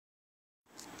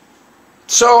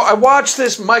So I watched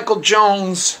this Michael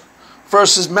Jones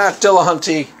versus Matt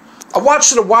Dillahunty. I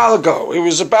watched it a while ago. It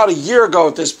was about a year ago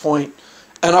at this point.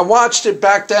 And I watched it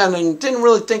back then and didn't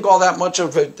really think all that much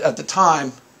of it at the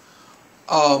time.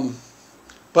 But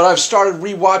I've started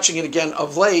rewatching it again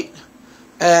of late.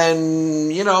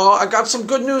 And, you know, I got some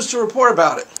good news to report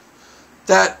about it.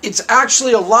 That it's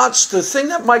actually the thing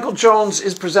that Michael Jones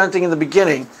is presenting in the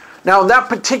beginning. Now, in that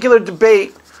particular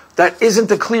debate, that isn't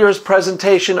the clearest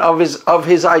presentation of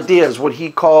his ideas. What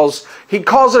he calls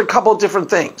it a couple of different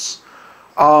things.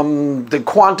 The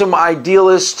quantum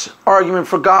idealist argument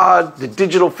for God, the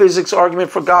digital physics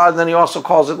argument for God, and then he also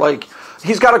calls it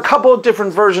he's got a couple of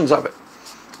different versions of it.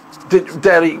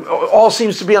 That he all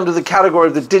seems to be under the category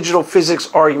of the digital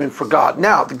physics argument for God.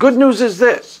 Now, the good news is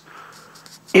this.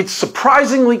 It's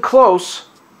surprisingly close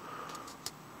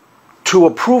to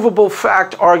a provable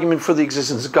fact argument for the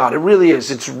existence of God. It really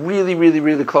is. It's really, really,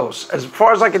 really close. As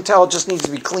far as I can tell, it just needs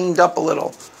to be cleaned up a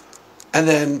little and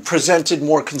then presented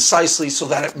more concisely so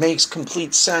that it makes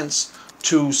complete sense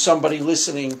to somebody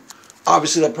listening.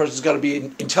 Obviously, that person's got to be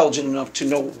intelligent enough to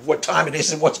know what time it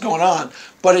is and what's going on.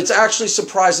 But it's actually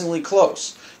surprisingly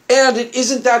close. And it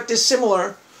isn't that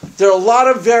dissimilar. There are a lot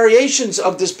of variations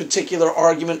of this particular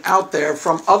argument out there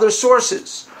from other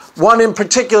sources. One in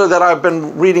particular that I've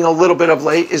been reading a little bit of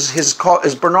late is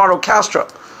Bernardo Castro.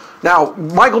 Now,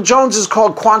 Michael Jones is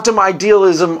called quantum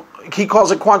idealism. He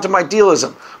calls it quantum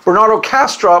idealism. Bernardo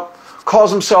Castro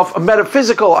calls himself a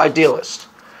metaphysical idealist.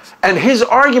 And his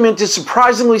argument is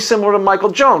surprisingly similar to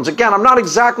Michael Jones. Again, I'm not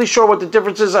exactly sure what the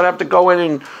difference is. I'd have to go in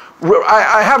and...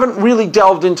 I haven't really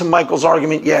delved into Michael's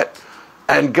argument yet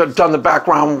and done the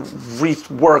background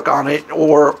work on it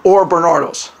or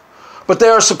Bernardo's. But they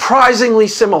are surprisingly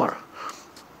similar.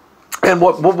 And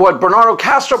what Bernardo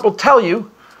Castro will tell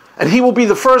you, and he will be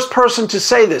the first person to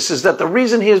say this, is that the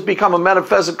reason he has become a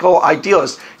metaphysical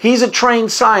idealist, he's a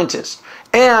trained scientist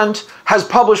and has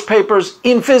published papers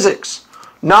in physics.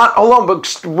 Not alone,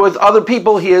 but with other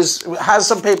people, he has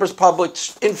some papers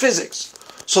published in physics.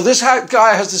 So this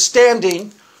guy has the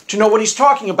standing to know what he's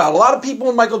talking about. A lot of people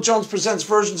when Michael Jones presents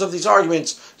versions of these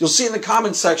arguments, you'll see in the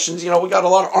comment sections, you know, we got a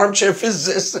lot of armchair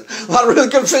physicists, a lot of really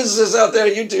good physicists out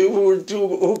there,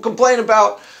 who complain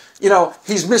about, you know,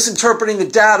 he's misinterpreting the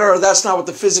data, or that's not what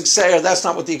the physics say, or that's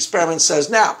not what the experiment says.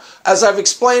 Now, as I've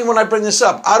explained when I bring this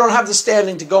up, I don't have the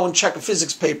standing to go and check a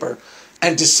physics paper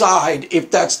and decide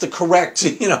if that's the correct,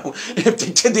 you know, if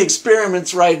they did the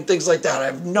experiments right and things like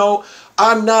that.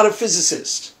 I'm not a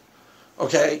physicist.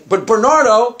 Okay, but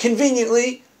Bernardo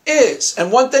conveniently is.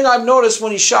 And one thing I've noticed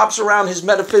when he shops around his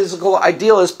metaphysical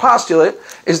idealist postulate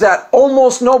is that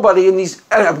almost nobody in these,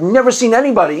 and I've never seen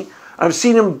anybody, I've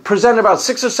seen him present about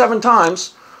 6 or 7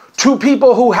 times, to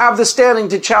people who have the standing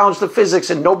to challenge the physics,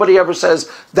 and nobody ever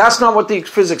says, that's not what the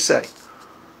physics say.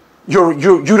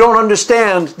 You don't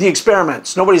understand the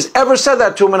experiments. Nobody's ever said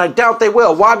that to him, and I doubt they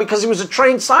will. Why? Because he was a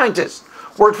trained scientist.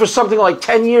 Worked for something like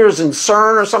 10 years in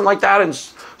CERN or something like that, and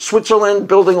Switzerland,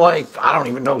 building I don't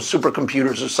even know,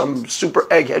 supercomputers or some super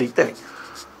eggheady thing.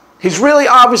 He's really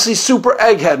obviously super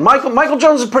egghead. Michael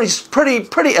Jones is pretty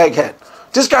egghead.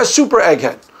 This guy's super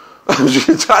egghead.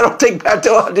 I don't think Matt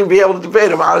Dillahunty would be able to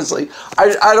debate him, honestly.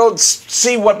 I don't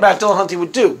see what Matt Dillahunty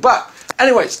would do. But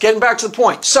anyways, getting back to the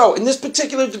point. So in this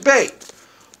particular debate,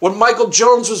 when Michael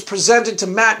Jones was presented to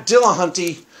Matt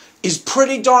Dillahunty is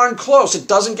pretty darn close. It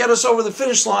doesn't get us over the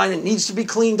finish line. It needs to be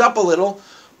cleaned up a little.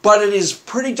 But it is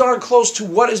pretty darn close to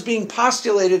what is being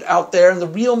postulated out there in the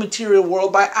real material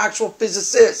world by actual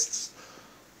physicists.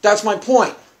 That's my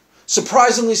point.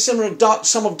 Surprisingly similar to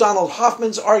some of Donald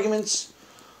Hoffman's arguments.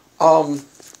 I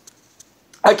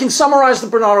can summarize the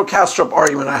Bernardo Castro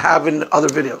argument I have in other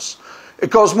videos. It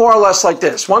goes more or less like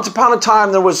this. Once upon a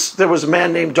time, there was a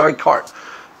man named Descartes.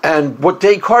 And what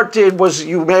Descartes did was,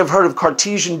 you may have heard of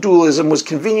Cartesian dualism, was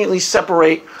conveniently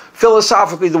separate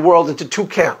philosophically the world into 2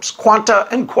 camps, quanta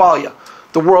and qualia,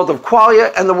 the world of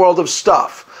qualia and the world of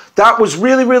stuff. That was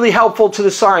really, really helpful to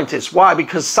the scientists. Why?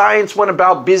 Because science went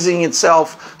about busying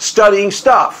itself studying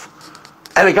stuff.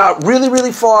 And it got really,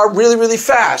 really far, really, really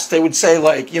fast. They would say,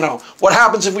 like, you know, what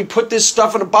happens if we put this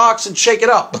stuff in a box and shake it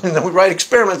up? And then we write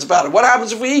experiments about it. What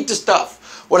happens if we eat the stuff?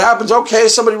 What happens? Okay,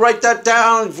 somebody write that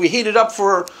down. If we heat it up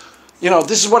for, you know,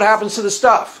 this is what happens to the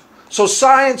stuff. So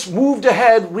science moved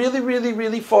ahead really, really,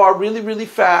 really far, really, really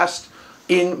fast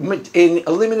in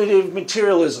eliminative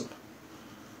materialism.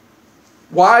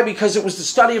 Why? Because it was the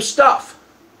study of stuff.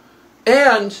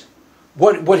 And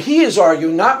what he is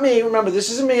arguing, not me, remember,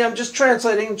 this isn't me, I'm just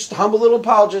translating, just a humble little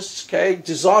apologist, okay?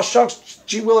 Just aw shucks,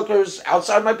 gee willikers,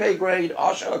 outside my pay grade,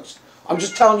 aw shucks. I'm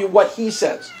just telling you what he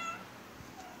says.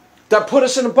 that put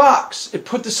us in a box. It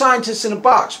put the scientists in a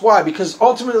box. Why? Because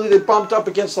ultimately they bumped up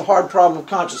against the hard problem of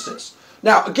consciousness.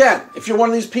 Now, again, if you're one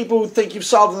of these people who think you've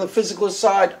solved on the physicalist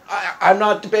side, I'm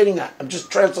not debating that. I'm just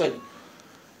translating.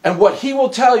 And what he will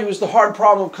tell you is the hard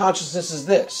problem of consciousness is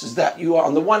this, is that you are,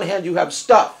 on the one hand, you have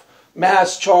stuff,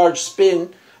 mass, charge,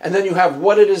 spin, and then you have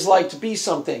what it is like to be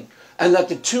something, and that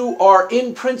the two are,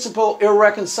 in principle,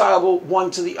 irreconcilable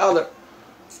one to the other.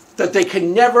 That they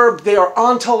can never, they are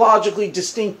ontologically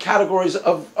distinct categories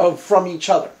from each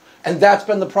other. And that's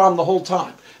been the problem the whole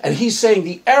time. And he's saying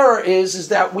the error is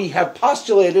that we have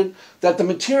postulated that the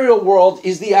material world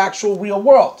is the actual real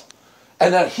world.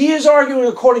 And that he is arguing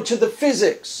according to the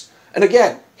physics. And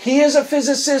again, he is a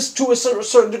physicist to a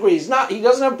certain degree. He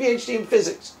doesn't have a PhD in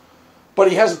physics. But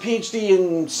he has a PhD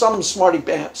in some smarty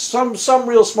pants, some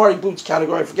real smarty boots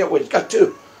category. I forget what, he's got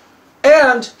 2.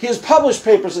 And he has published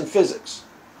papers in physics.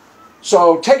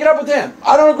 So take it up with him.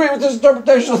 I don't agree with this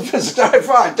interpretation of physics. All right,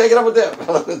 fine. Take it up with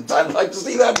him. I'd like to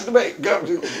see that debate. Go,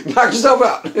 knock yourself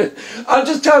out. I'm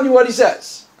just telling you what he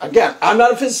says. Again, I'm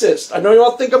not a physicist. I know you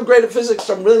all think I'm great at physics.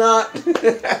 I'm really not.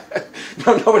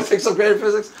 Nobody thinks I'm great at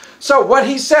physics. So what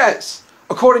he says,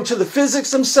 according to the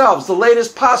physics themselves, the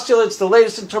latest postulates, the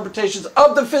latest interpretations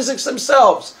of the physics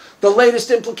themselves, the latest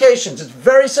implications, it's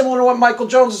very similar to what Michael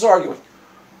Jones is arguing.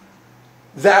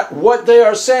 That what they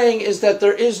are saying is that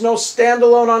there is no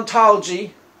standalone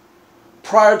ontology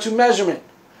prior to measurement.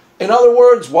 In other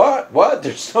words, what?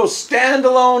 There's no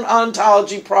standalone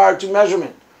ontology prior to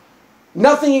measurement.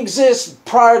 Nothing exists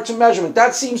prior to measurement.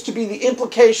 That seems to be the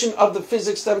implication of the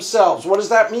physics themselves. What does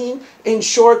that mean? In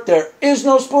short, there is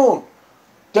no spoon.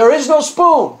 There is no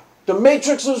spoon. The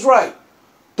Matrix was right.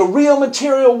 The real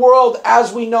material world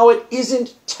as we know it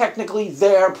isn't technically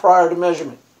there prior to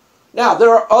measurement. Now, there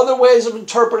are other ways of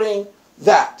interpreting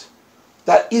that.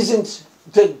 That's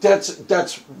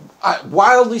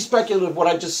wildly speculative, what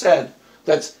I just said.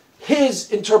 That's his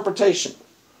interpretation.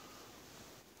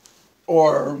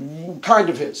 Or kind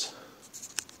of his.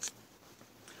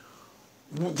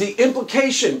 The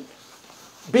implication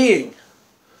being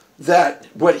that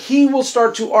what he will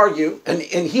start to argue, and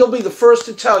he'll be the first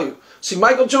to tell you. See,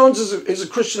 Michael Jones is a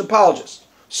Christian apologist.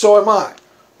 So am I.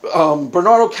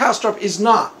 Bernardo Kastrup is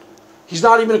not. He's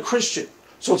not even a Christian.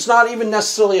 So it's not even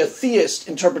necessarily a theist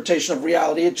interpretation of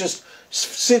reality. It just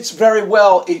sits very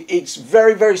well. It's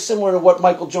very, very similar to what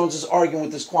Michael Jones is arguing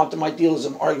with this quantum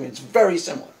idealism argument. It's very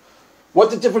similar. What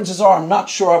the differences are, I'm not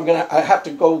sure. I have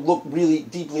to go look really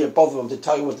deeply at both of them to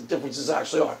tell you what the differences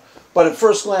actually are. But at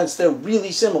first glance, they're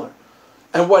really similar.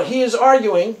 And what he is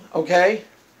arguing, okay,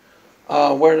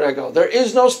 where did I go? There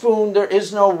is no spoon, there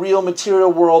is no real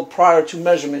material world prior to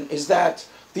measurement, is that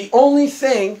the only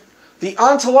thing, the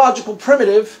ontological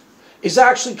primitive, is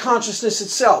actually consciousness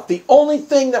itself. The only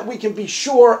thing that we can be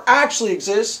sure actually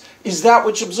exists is that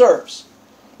which observes.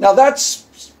 Now that's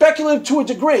speculative to a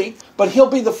degree, but he'll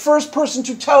be the first person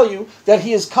to tell you that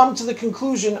he has come to the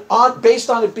conclusion, based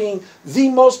on it being the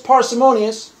most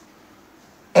parsimonious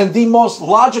and the most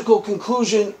logical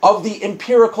conclusion of the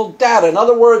empirical data. In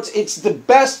other words, it's the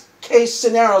best case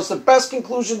scenario, it's the best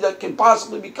conclusion that can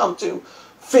possibly be come to,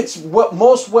 fits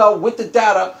most well with the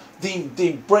data,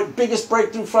 the biggest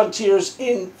breakthrough frontiers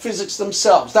in physics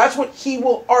themselves. That's what he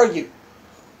will argue.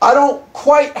 I don't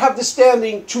quite have the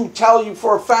standing to tell you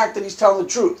for a fact that he's telling the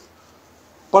truth.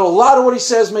 But a lot of what he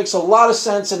says makes a lot of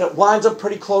sense, and it lines up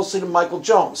pretty closely to Michael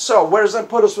Jones. So where does that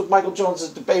put us with Michael Jones'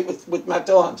 debate with Matt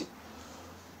Dillahunty?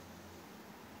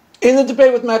 In the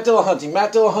debate with Matt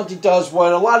Dillahunty does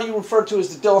what a lot of you refer to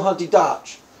as the Dillahunty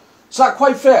dodge. It's not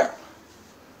quite fair.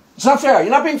 It's not fair. You're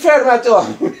not being fair to Matt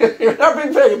Dillahunty. You're not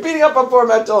being fair. You're beating up on poor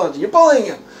Matt Dillahunty. You're bullying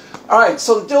him. All right,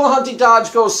 so the Dillahunty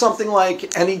dodge goes something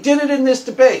like, and he did it in this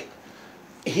debate,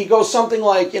 he goes something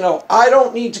like, I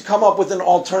don't need to come up with an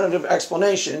alternative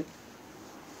explanation.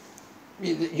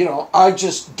 I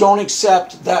just don't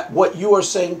accept that what you are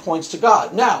saying points to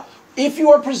God. Now, if you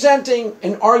are presenting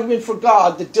an argument for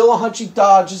God, the Dillahunty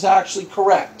dodge is actually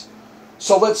correct.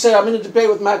 So let's say I'm in a debate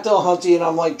with Matt Dillahunty and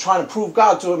I'm like trying to prove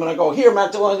God to him, and I go, here,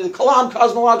 Matt Dillahunty, the Kalam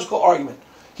cosmological argument.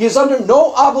 He is under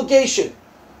no obligation.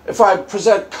 If I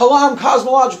present Kalam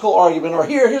cosmological argument, or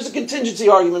here's a contingency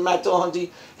argument, Matt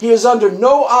Dillahunty, he is under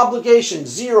no obligation,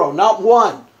 0, not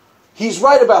 1. He's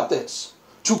right about this,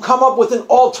 to come up with an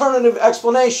alternative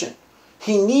explanation.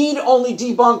 He need only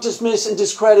debunk, dismiss, and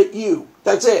discredit you.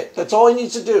 That's it. That's all he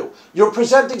needs to do. You're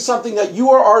presenting something that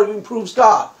you are arguing proves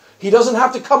God. He doesn't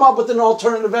have to come up with an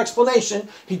alternative explanation.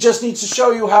 He just needs to show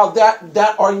you how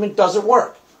that argument doesn't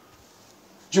work.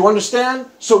 Do you understand?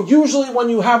 So usually when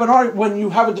you have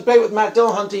a debate with Matt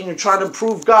Dillahunty and you're trying to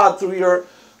prove God through your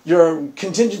your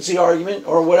contingency argument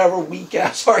or whatever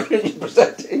weak-ass argument you're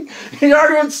presenting. Your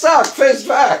argument sucks. Face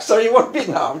facts. So you want to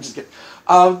be... No, I'm just kidding.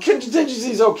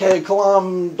 Contingency is okay.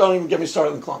 Kalam, don't even get me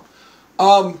started on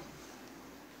Kalam.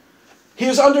 He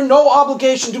is under no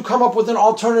obligation to come up with an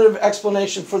alternative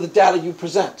explanation for the data you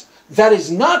present. That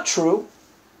is not true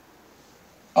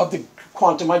of the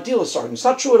quantum idealist argument. It's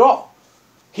not true at all.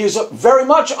 He is very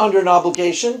much under an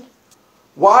obligation.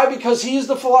 Why? Because he is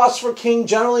the philosopher king,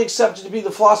 generally accepted to be the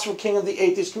philosopher king of the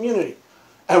atheist community.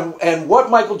 And what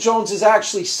Michael Jones is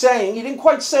actually saying, he didn't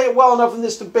quite say it well enough in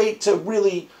this debate to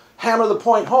really hammer the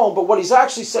point home, but what he's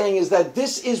actually saying is that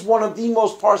this is one of the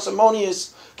most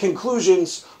parsimonious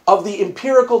conclusions of the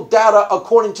empirical data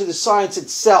according to the science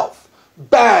itself.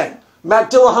 Bang!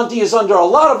 Matt Dillahunty is under a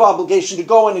lot of obligation to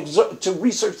go and to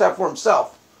research that for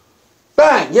himself.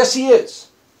 Bang! Yes, he is.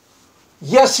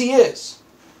 Yes, he is.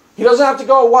 He doesn't have to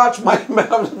go watch my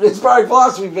Inspiring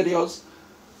Philosophy videos.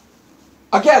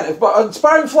 Again, if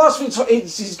Inspiring Philosophy,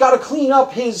 he's got to clean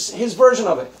up his version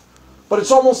of it. But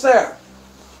it's almost there.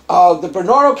 The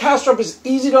Bernardo Kastrup is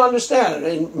easy to understand.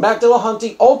 And Matt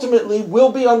Dillahunty ultimately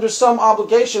will be under some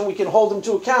obligation. We can hold him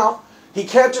to account. He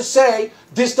can't just say,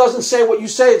 this doesn't say what you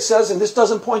say it says, and this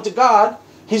doesn't point to God.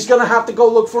 He's going to have to go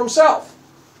look for himself.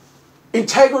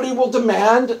 Integrity will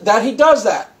demand that he does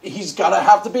that. He's got to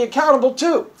have to be accountable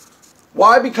too.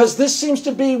 Why? Because this seems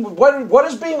to be, what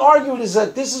is being argued is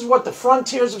that this is what the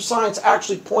frontiers of science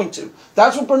actually point to.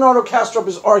 That's what Bernardo Kastrup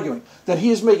is arguing, that he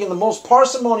is making the most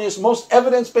parsimonious, most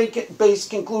evidence-based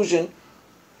conclusion.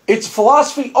 It's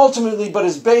philosophy ultimately, but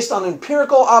is based on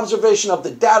empirical observation of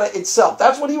the data itself.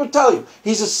 That's what he would tell you.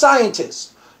 He's a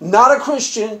scientist, not a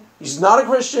Christian. He's not a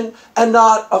Christian and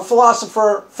not a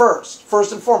philosopher first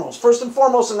and foremost. First and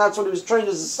foremost, and that's what he was trained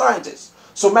as a scientist.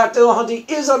 So Matt Dillahunty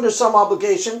is under some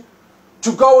obligation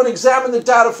to go and examine the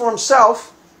data for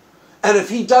himself. And if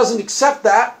he doesn't accept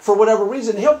that, for whatever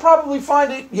reason, he'll probably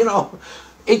find it,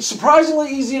 it's surprisingly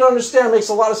easy to understand, makes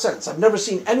a lot of sense. I've never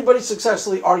seen anybody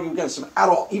successfully argue against him at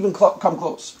all, even come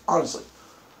close, honestly.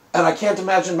 And I can't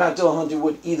imagine Matt Dillahunty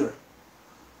would either.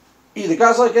 The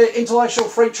guy's like an intellectual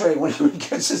freight train. When he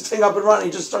gets his thing up and running,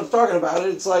 he just starts talking about it.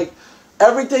 It's like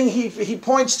everything he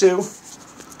points to.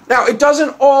 Now, it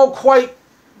doesn't all quite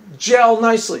gel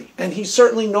nicely, and he's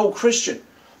certainly no Christian.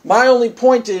 My only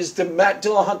point is that Matt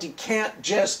Dillahunty can't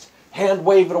just hand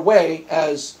wave it away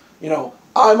as,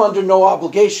 I'm under no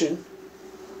obligation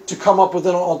to come up with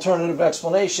an alternative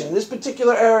explanation. In this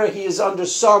particular area, he is under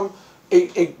some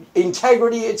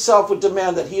integrity itself would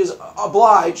demand that he is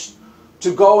obliged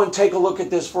to go and take a look at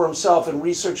this for himself and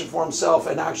research it for himself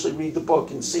and actually read the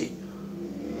book and see.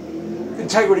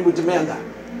 Integrity would demand that.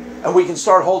 And we can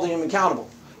start holding him accountable.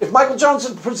 If Michael Jones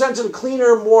had presented a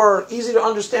cleaner, more easy to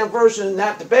understand version in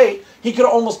that debate, he could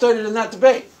have almost done it in that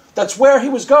debate. That's where he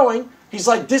was going. He's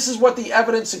like, this is what the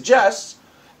evidence suggests.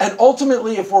 And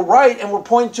ultimately, if we're right and we're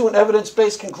pointing to an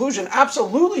evidence-based conclusion,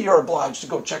 absolutely you're obliged to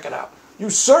go check it out. You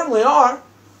certainly are.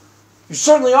 You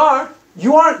certainly are.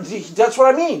 You aren't. That's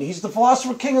what I mean. He's the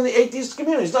philosopher king of the atheist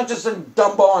community. He's not just a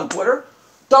Dumbo on Twitter.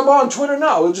 Dumbo on Twitter,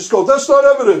 no. He'll just go, that's not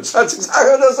evidence. That's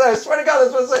exactly what I say. I swear to God,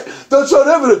 that's what I say. That's not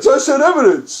evidence. I said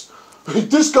evidence.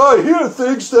 This guy here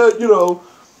thinks that,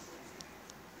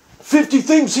 50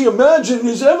 things he imagined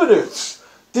is evidence.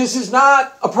 This is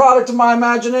not a product of my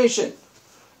imagination.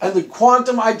 And the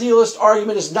quantum idealist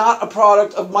argument is not a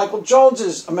product of Michael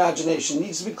Jones's imagination. It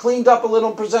needs to be cleaned up a little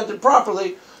and presented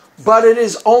properly, but it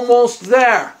is almost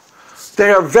there. They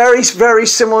are very, very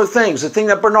similar things. The thing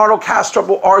that Bernardo Kastrup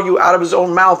will argue out of his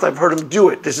own mouth, I've heard him do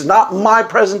it. This is not my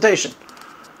presentation.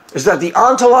 Is that the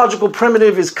ontological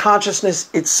primitive is consciousness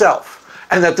itself.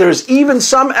 And that there is even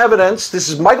some evidence, this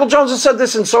is Michael Jones has said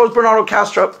this and so has Bernardo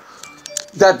Kastrup,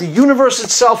 that the universe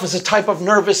itself is a type of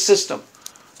nervous system.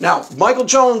 Now, Michael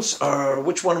Jones,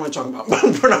 which one am I talking about?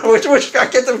 Bernardo, which I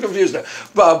get them confused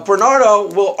now.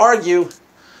 Bernardo will argue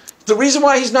the reason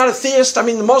why he's not a theist, the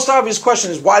most obvious question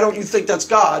is, why don't you think that's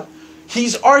God?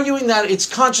 He's arguing that it's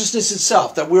consciousness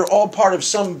itself, that we're all part of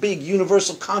some big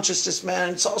universal consciousness,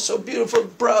 man. It's all so beautiful,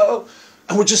 bro.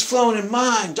 And we're just flowing in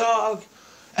mind, dog.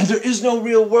 And there is no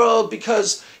real world,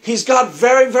 because he's got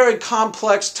very, very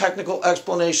complex technical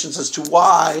explanations as to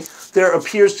why there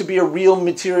appears to be a real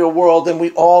material world and we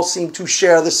all seem to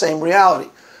share the same reality.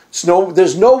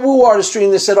 There's no woo artistry in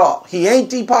this at all. He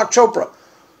ain't Deepak Chopra.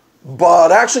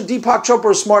 But actually, Deepak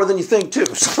Chopra is smarter than you think, too.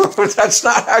 So that's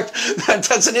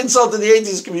an insult to the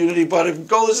atheist community. But if you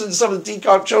go listen to some of the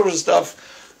Deepak Chopra stuff,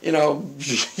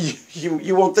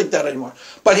 you won't think that anymore.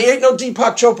 But he ain't no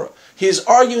Deepak Chopra. He is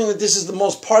arguing that this is the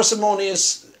most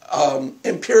parsimonious,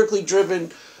 empirically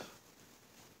driven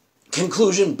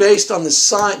conclusion based on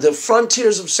the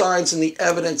frontiers of science and the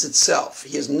evidence itself.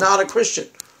 He is not a Christian.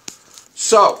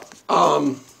 So,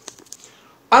 I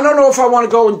don't know if I want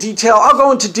to go in detail. I'll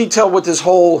go into detail with this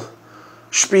whole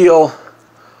spiel.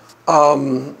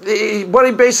 What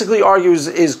he basically argues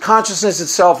is consciousness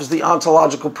itself is the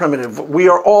ontological primitive. We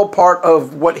are all part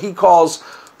of what he calls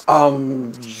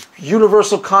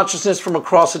universal consciousness from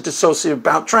across a dissociative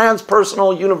boundary.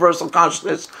 Transpersonal universal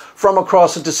consciousness from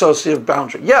across a dissociative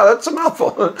boundary. Yeah, that's a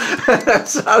mouthful.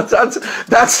 that's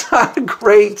not a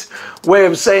great way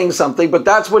of saying something, but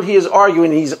that's what he is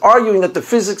arguing. He's arguing that the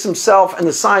physics himself and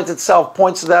the science itself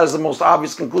points to that as the most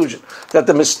obvious conclusion. That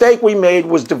the mistake we made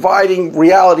was dividing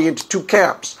reality into two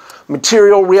camps.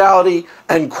 Material reality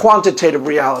and quantitative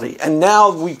reality. And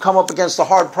now we've come up against the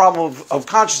hard problem of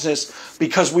consciousness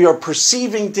because we are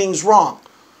perceiving things wrong.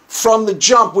 From the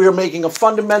jump, we are making a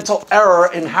fundamental error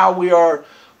in how we are,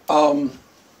 I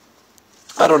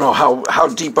don't know how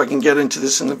deep I can get into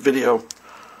this in the video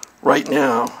right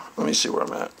now. Let me see where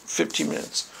I'm at, 15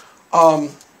 minutes.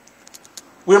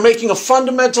 We're making a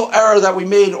fundamental error that we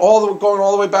made going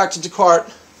all the way back to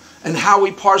Descartes and how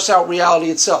we parse out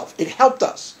reality itself. It helped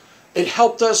us. It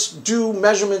helped us do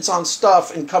measurements on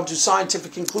stuff and come to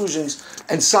scientific conclusions,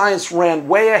 and science ran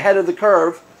way ahead of the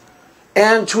curve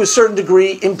and, to a certain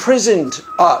degree, imprisoned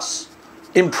us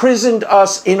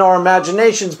in our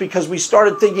imaginations because we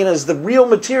started thinking as the real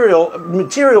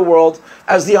material world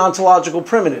as the ontological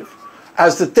primitive,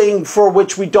 as the thing for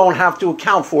which we don't have to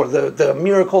account for, the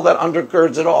miracle that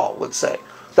undergirds it all, let's say.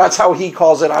 That's how he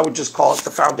calls it. I would just call it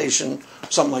the foundation,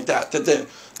 something like that.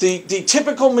 The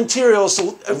typical materialist,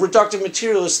 reductive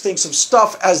materialist, thinks of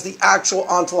stuff as the actual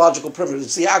ontological primitive.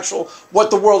 It's the actual,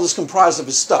 what the world is comprised of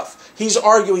is stuff. He's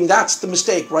arguing that's the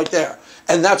mistake right there.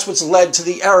 And that's what's led to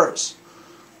the errors.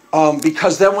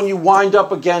 Because then when you wind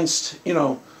up against,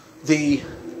 there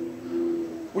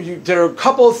are a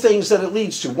couple of things that it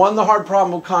leads to. One, the hard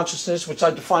problem of consciousness, which I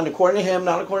defined according to him,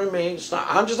 not according to me.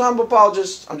 I'm just an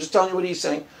apologist. I'm just telling you what he's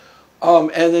saying.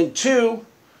 And then two,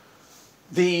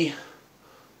 the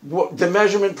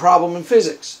measurement problem in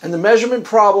physics. And the measurement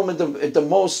problem at the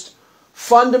most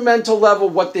fundamental level,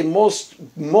 what the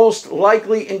most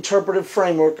likely interpretive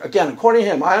framework, again, according to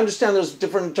him, I understand there's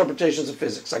different interpretations of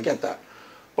physics, I get that.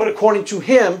 But according to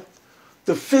him,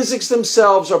 the physics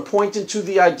themselves are pointing to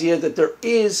the idea that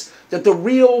that the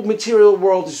real material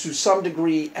world is to some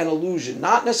degree an illusion.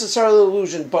 Not necessarily an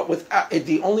illusion, but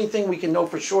the only thing we can know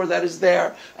for sure that is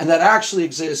there and that actually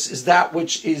exists is that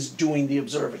which is doing the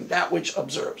observing, that which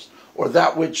observes, or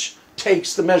that which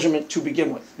takes the measurement to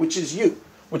begin with, which is you,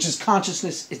 which is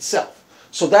consciousness itself.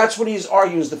 So that's what he's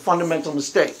arguing is the fundamental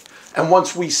mistake. And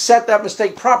once we set that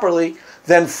mistake properly,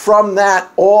 then from that,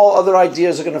 all other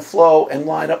ideas are going to flow and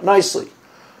line up nicely.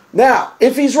 Now,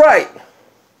 if he's right,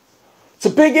 it's a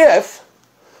big if,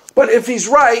 but if he's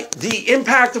right, the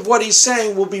impact of what he's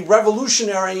saying will be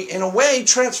revolutionary, in a way,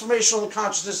 transformational in the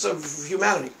consciousness of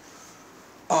humanity.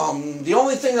 The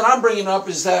only thing that I'm bringing up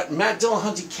is that Matt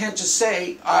Dillahunty can't just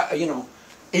say,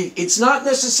 it's not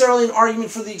necessarily an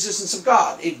argument for the existence of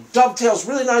God. It dovetails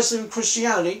really nicely with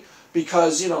Christianity,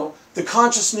 because, the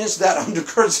consciousness that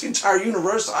undergirds the entire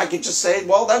universe, I could just say,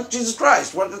 well, that's Jesus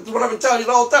Christ, what I've been telling you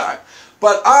the whole time.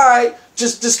 But I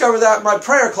just discovered that in my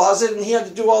prayer closet, and he had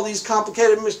to do all these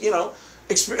complicated,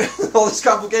 all these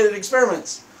complicated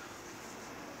experiments.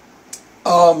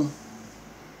 The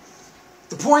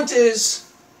point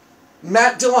is,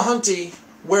 Matt Dillahunty,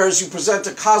 whereas you present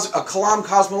a Kalam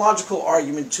cosmological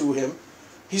argument to him,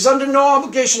 he's under no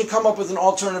obligation to come up with an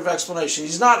alternative explanation.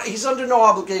 He's under no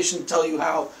obligation to tell you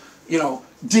how,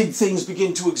 did things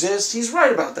begin to exist? He's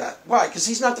right about that. Why? Because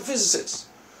he's not the physicist.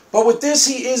 But with this,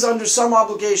 he is under some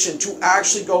obligation to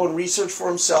actually go and research for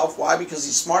himself. Why? Because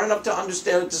he's smart enough to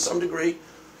understand it to some degree.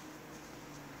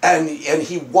 And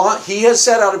he has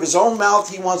said out of his own mouth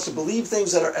he wants to believe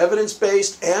things that are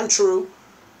evidence-based and true.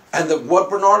 And that what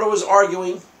Bernardo is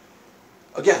arguing,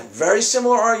 again, very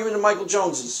similar argument to Michael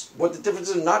Jones's. What the difference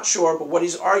is, I'm not sure, but what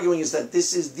he's arguing is that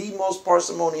this is the most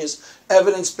parsimonious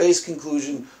evidence-based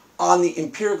conclusion on the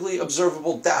empirically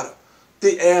observable data.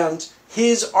 And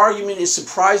his argument is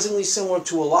surprisingly similar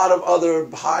to a lot of other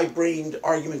high-brained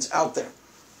arguments out there.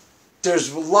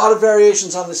 There's a lot of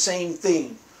variations on the same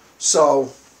theme.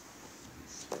 So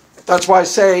that's why I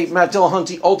say Matt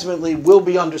Dillahunty ultimately will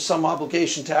be under some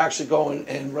obligation to actually go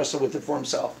and wrestle with it for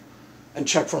himself and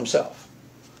check for himself.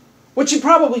 Which he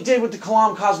probably did with the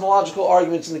Kalam cosmological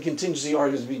arguments and the contingency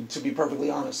arguments, to be perfectly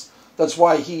honest. That's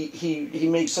why he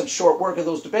makes such short work of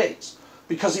those debates.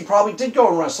 Because he probably did go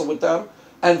and wrestle with them.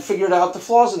 and figured out the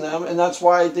flaws in them, and that's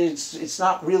why it's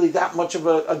not really that much of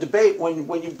a debate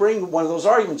when you bring one of those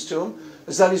arguments to him,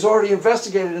 is that he's already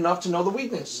investigated enough to know the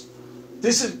weakness.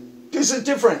 This is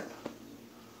different.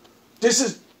 This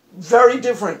is very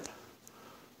different.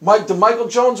 The Michael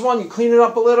Jones one, you clean it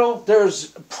up a little, there's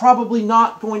probably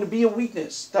not going to be a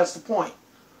weakness. That's the point.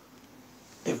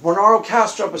 If Bernardo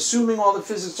Kastrup, assuming all the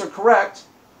physics are correct,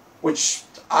 which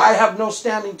I have no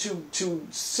standing to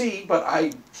see, but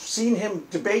I've seen him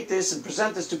debate this and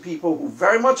present this to people who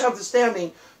very much have the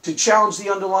standing to challenge the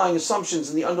underlying assumptions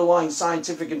and the underlying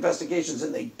scientific investigations,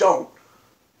 and they don't.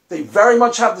 They very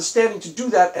much have the standing to do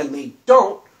that, and they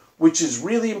don't, which is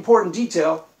really important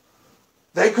detail.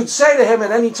 They could say to him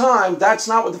at any time, that's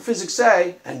not what the physics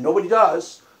say, and nobody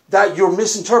does, that you're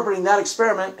misinterpreting that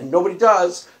experiment, and nobody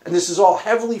does, and this is all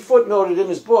heavily footnoted in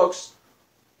his books,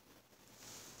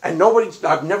 and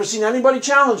I've never seen anybody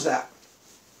challenge that.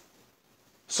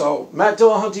 So Matt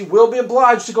Dillahunty will be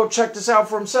obliged to go check this out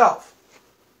for himself.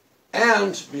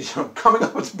 And coming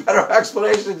up with a better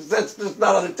explanation, that's just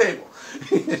not on the table.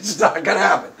 It's not going to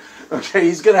happen. Okay,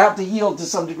 he's going to have to yield to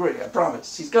some degree, I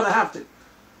promise. He's going to have to.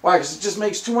 Why? Because it just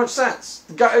makes too much sense.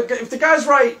 If the guy's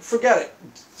right, forget it.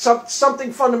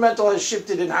 Something fundamental has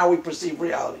shifted in how we perceive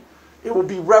reality. It will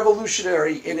be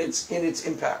revolutionary in its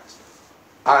impact.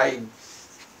 I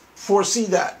foresee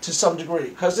that to some degree,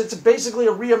 because it's basically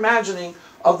a reimagining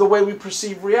of the way we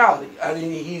perceive reality. I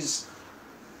mean, he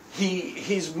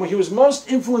was most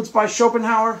influenced by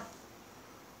Schopenhauer,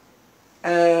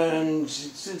 and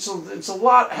has a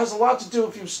lot to do.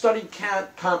 If you've studied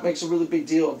Kant, Kant makes a really big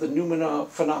deal of the noumena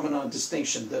phenomena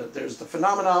distinction. There's the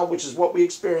phenomena, which is what we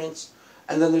experience,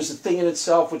 and then there's the thing in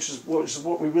itself, which is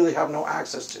what we really have no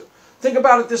access to. Think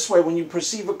about it this way: when you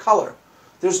perceive a color,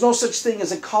 there's no such thing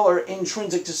as a color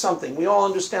intrinsic to something. We all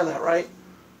understand that, right?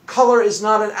 Color is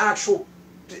not an actual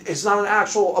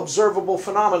observable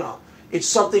phenomenon. It's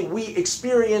something we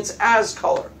experience as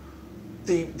color.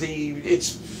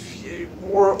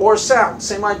 Or sound,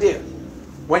 same idea.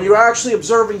 When you're actually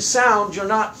observing sound, you're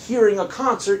not hearing a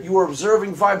concert, you are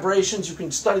observing vibrations. You can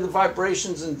study the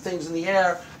vibrations and things in the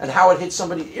air and how it hits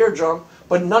somebody's eardrum,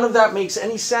 but none of that makes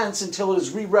any sense until it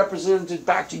is re-represented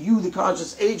back to you, the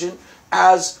conscious agent,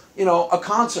 as, a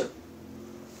concert.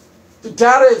 The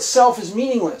data itself is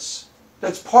meaningless.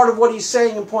 That's part of what he's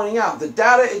saying and pointing out. The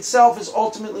data itself is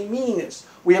ultimately meaningless.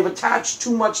 We have attached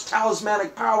too much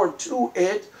talismanic power to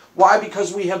it. Why?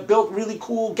 Because we have built really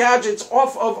cool gadgets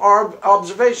off of our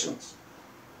observations.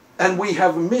 And we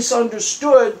have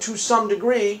misunderstood, to some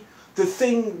degree, the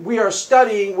thing we are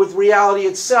studying with reality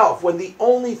itself, when the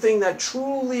only thing that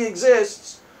truly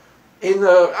exists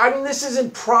this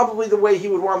isn't probably the way he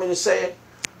would want me to say it,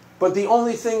 but the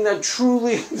only thing that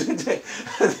truly,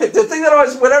 the thing that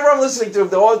always, whenever I'm listening to him,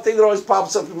 the only thing that always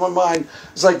pops up in my mind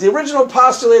is like the original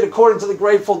postulate according to the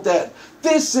Grateful Dead.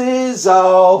 This is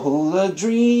all a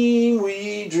dream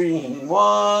we dreamed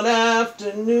one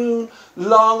afternoon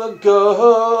long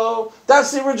ago.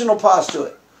 That's the original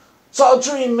postulate. It's all a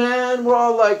dream, man. We're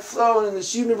all like flowing in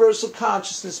this universal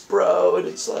consciousness, bro. And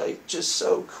it's like just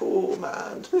so cool,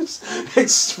 man.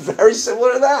 It's very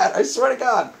similar to that. I swear to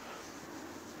God.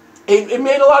 It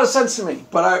made a lot of sense to me.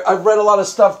 But I've read a lot of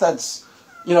stuff that's,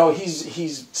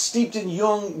 he's steeped in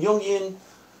Jungian.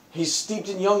 He's steeped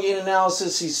in Jungian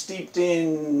analysis. He's steeped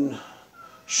in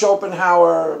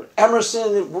Schopenhauer.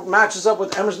 Emerson, it matches up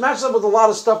with Emerson. Matches up with a lot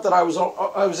of stuff that I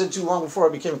was into long before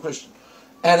I became a Christian.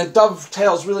 And it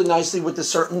dovetails really nicely with a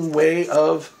certain way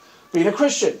of being a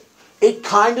Christian. It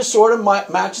kind of sort of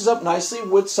matches up nicely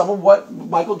with some of what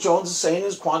Michael Jones is saying in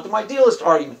his quantum idealist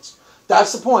arguments.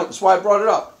 That's the point. That's why I brought it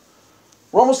up.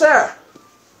 We're almost there.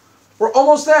 We're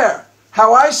almost there.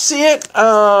 How I see it, should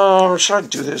I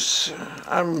do this?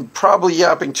 I'm probably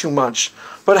yapping too much.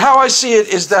 But how I see it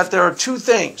is that there are two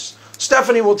things.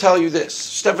 Stephanie will tell you this.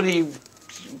 Stephanie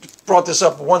brought this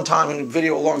up one time in a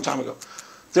video a long time ago.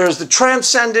 There's the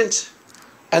transcendent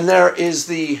and there is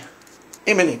the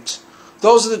immanent.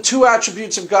 Those are the two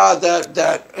attributes of God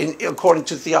that according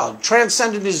to theology.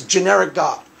 Transcendent is generic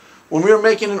God. When we were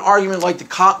making an argument like the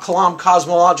Kalam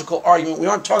cosmological argument, we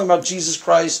aren't talking about Jesus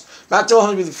Christ. Matt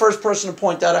Dillahunty will be the first person to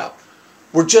point that out.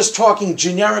 We're just talking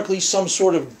generically some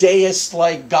sort of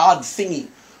deist-like God thingy.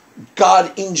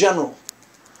 God in general.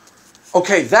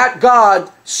 Okay, that God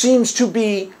seems to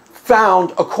be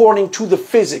found according to the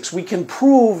physics. We can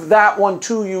prove that one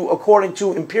to you according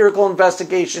to empirical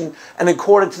investigation and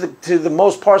according to the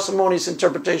most parsimonious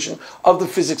interpretation of the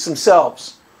physics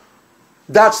themselves.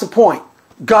 That's the point.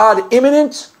 God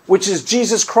immanent, which is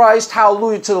Jesus Christ,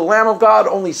 hallelujah to the Lamb of God,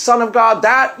 only Son of God,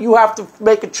 that you have to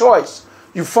make a choice.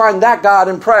 You find that God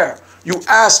in prayer. You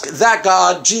ask that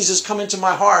God, Jesus, come into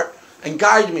my heart and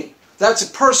guide me. That's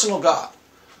a personal God.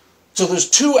 So there's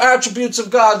two attributes of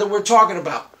God that we're talking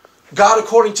about. God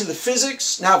according to the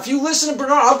physics. Now, if you listen to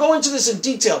Bernard, I'll go into this in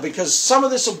detail because some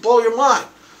of this will blow your mind.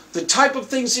 The type of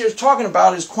things he's talking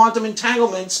about is quantum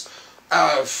entanglements.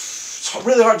 It's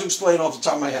really hard to explain off the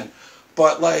top of my head.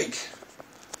 But, like,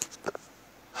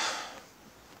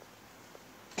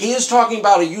 he is talking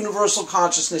about a universal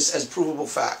consciousness as provable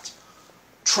fact.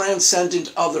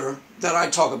 Transcendent other that I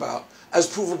talk about as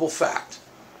provable fact.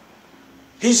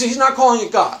 He's not calling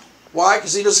it God. Why?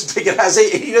 Because he doesn't think it has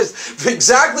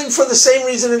exactly for the same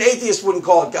reason an atheist wouldn't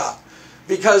call it God.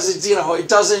 Because it's, you know, it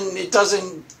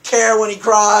doesn't care when he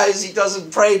cries, he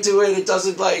doesn't pray to it, it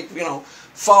doesn't, like, you know,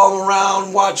 follow him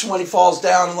around, watch him when he falls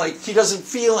down, and, like, he doesn't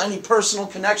feel any personal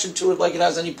connection to it like it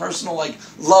has any personal, like,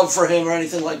 love for him or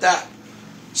anything like that.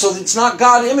 So it's not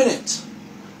God immanent.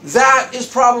 That is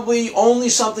probably only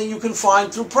something you can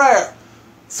find through prayer,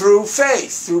 through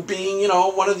faith, through being, you know,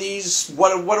 one of these,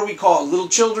 what do we call it? Little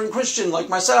children Christian like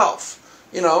myself.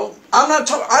 You know,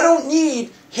 I don't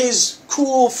need his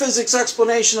cool physics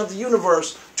explanation of the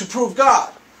universe to prove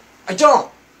God. I don't.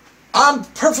 I'm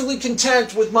perfectly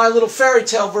content with my little fairy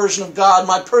tale version of God,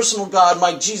 my personal God,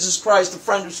 my Jesus Christ, the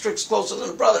friend who sticks closer than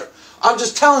a brother. I'm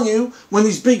just telling you, when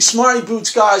these big smarty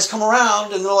boots guys come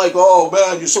around and they're like, oh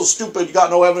man, you're so stupid, you got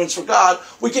no evidence for God,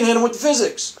 we can hit them with the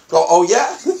physics. Go, oh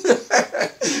yeah?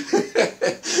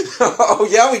 Oh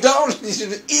yeah, we don't? You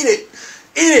should eat it.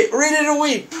 Eat it. Read it and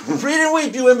weep. Read it and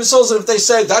weep, you imbeciles. And if they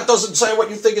say, that doesn't say what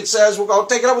you think it says, we'll go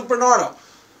take it up with Bernardo.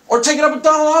 Or take it up with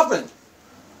Donald Hoffman.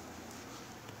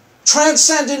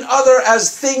 Transcendent other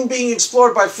as thing being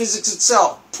explored by physics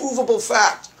itself. Provable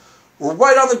fact. We're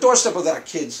right on the doorstep of that,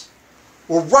 kids.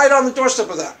 We're right on the doorstep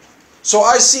of that. So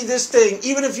I see this thing,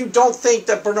 even if you don't think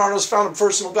that Bernardo's found a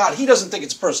personal God, he doesn't think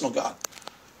it's a personal God.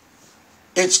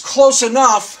 It's close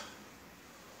enough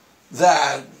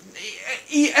that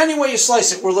any way you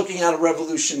slice it, we're looking at a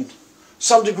revolution,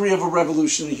 some degree of a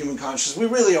revolution in human consciousness. We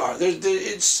really are.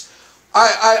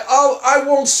 I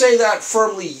won't say that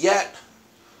firmly yet,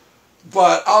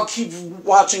 but I'll keep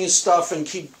watching his stuff and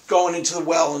keep going into the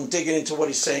well and digging into what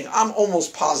he's saying. I'm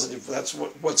almost positive that's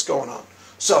what's going on.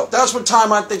 So that's what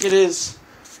time I think it is.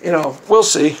 You know, we'll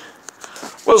see.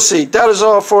 We'll see. That is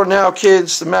all for now,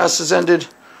 kids. The Mass has ended.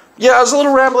 Yeah, I was a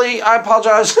little rambly. I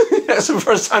apologize. It's the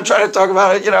first time trying to talk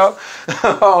about it, you know.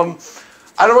 I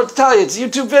don't know what to tell you. It's a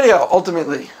YouTube video,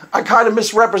 ultimately. I kind of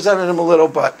misrepresented him a little,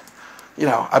 but, you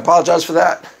know, I apologize for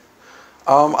that.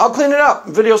 I'll clean it up.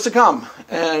 Videos to come.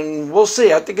 And we'll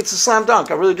see. I think it's a slam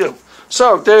dunk. I really do.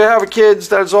 So, there you have it, kids.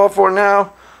 That is all for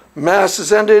now. Mass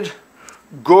is ended.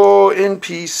 Go in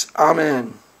peace.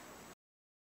 Amen.